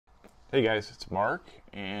Hey guys, it's Mark,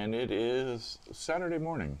 and it is Saturday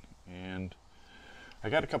morning, and I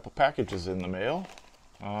got a couple packages in the mail.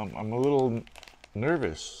 I'm a little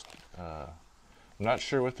nervous. I'm not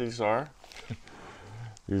sure what these are.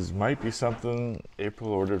 These might be something April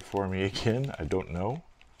ordered for me again. I don't know.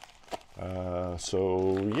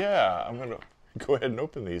 So yeah, I'm gonna go ahead and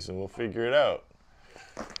open these, and we'll figure it out.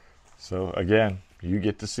 So again, you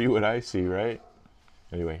get to see what I see, right?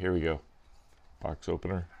 Anyway, here we go. Box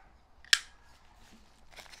opener.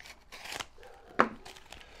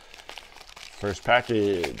 First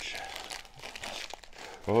package.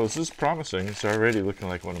 Well, this is promising. It's already looking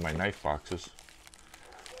like one of my knife boxes.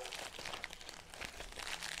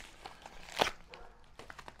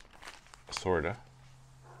 Sorta.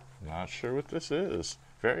 Not sure what this is.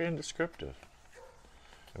 Very indescriptive.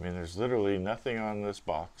 I mean, there's literally nothing on this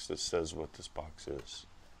box that says what this box is.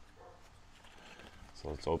 So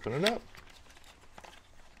let's open it up.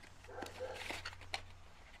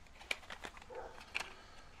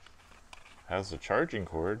 Has a charging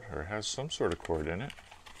cord, or has some sort of cord in it.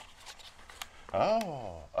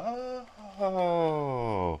 Oh,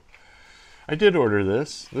 I did order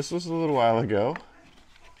this. This was a little while ago.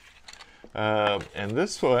 And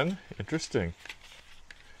this one, interesting.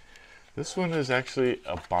 This one is actually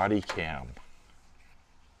a body cam.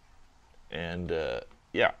 And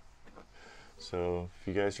yeah. So if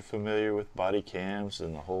you guys are familiar with body cams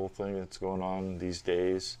and the whole thing that's going on these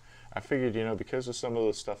days, I figured, because of some of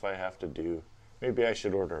the stuff I have to do, maybe I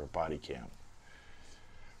should order a body cam.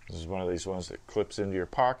 This is one of these ones that clips into your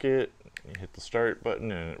pocket. You hit the start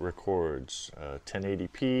button and it records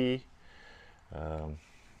 1080p. You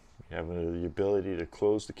have the ability to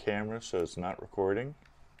close the camera so it's not recording.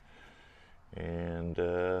 And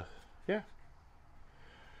yeah.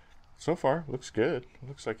 So far, looks good.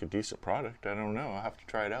 Looks like a decent product. I don't know. I'll have to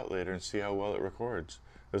try it out later and see how well it records.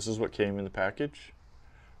 This is what came in the package.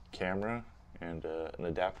 Camera and an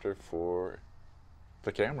adapter for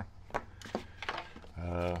the camera.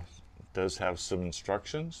 It does have some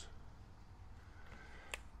instructions,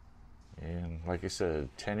 and like I said,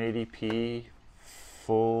 1080p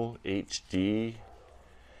full HD.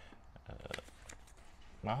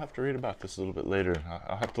 I'll have to read about this a little bit later.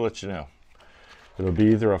 I'll have to let you know. It'll be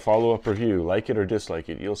either a follow-up review, like it or dislike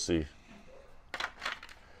it, you'll see.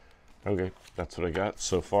 Okay, that's what I got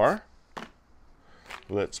so far.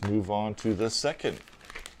 Let's move on to the second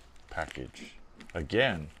package.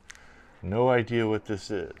 Again, no idea what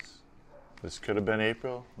this is. This could have been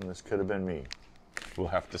April, and this could have been me. We'll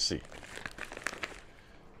have to see.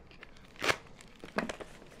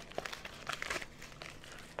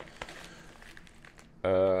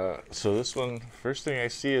 So this one, first thing I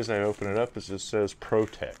see as I open it up is it says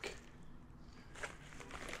ProTech.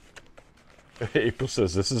 April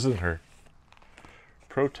says this isn't her.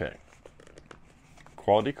 ProTech.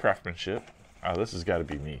 Quality craftsmanship. Oh, this has got to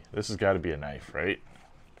be me. This has got to be a knife, right?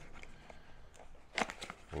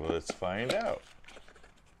 Well, let's find out.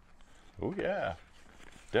 Oh yeah,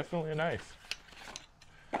 definitely a knife.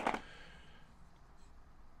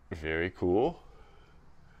 Very cool.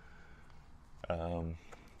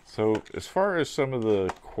 So as far as some of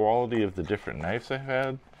the quality of the different knives I've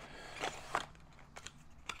had,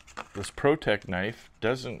 this ProTech knife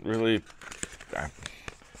doesn't really,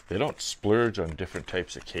 they don't splurge on different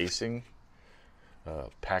types of casing,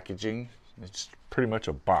 packaging. It's pretty much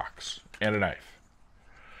a box and a knife.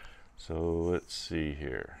 So let's see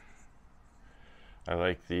here. I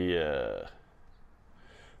like the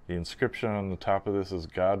inscription on the top of this is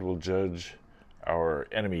 "God will judge our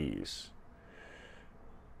enemies.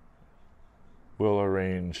 We'll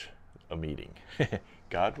arrange a meeting."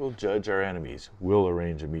 God will judge our enemies. We'll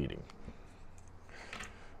arrange a meeting.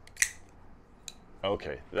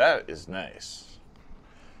 Okay, that is nice.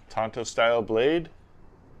 Tonto style blade.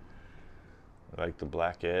 I like the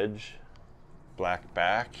black edge, black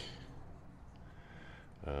back.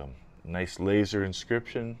 Nice laser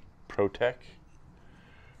inscription, ProTech.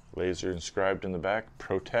 Laser inscribed in the back,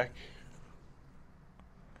 ProTech.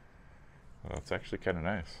 Well, it's actually kind of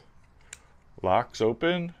nice. Locks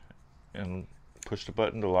open and push the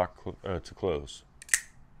button to lock to close.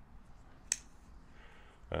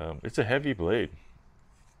 It's a heavy blade.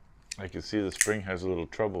 I can see the spring has a little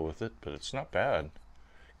trouble with it, but it's not bad.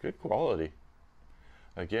 Good quality.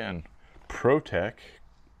 Again, ProTech.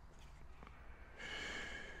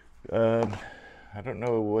 I don't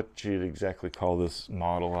know what you'd exactly call this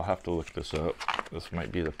model. I'll have to look this up. This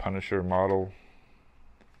might be the Punisher model.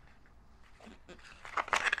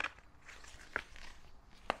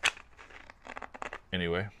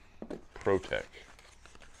 Anyway, ProTech.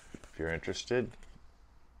 If you're interested,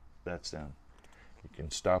 that's them. You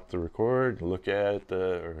can stop the record, look at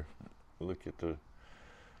the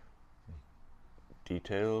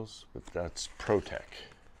details, but that's ProTech.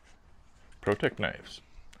 ProTech knives.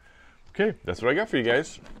 Okay, that's what I got for you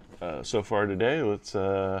guys so far today. Let's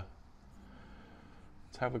have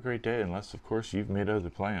a great day, unless, of course, you've made other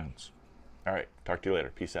plans. All right, talk to you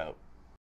later. Peace out.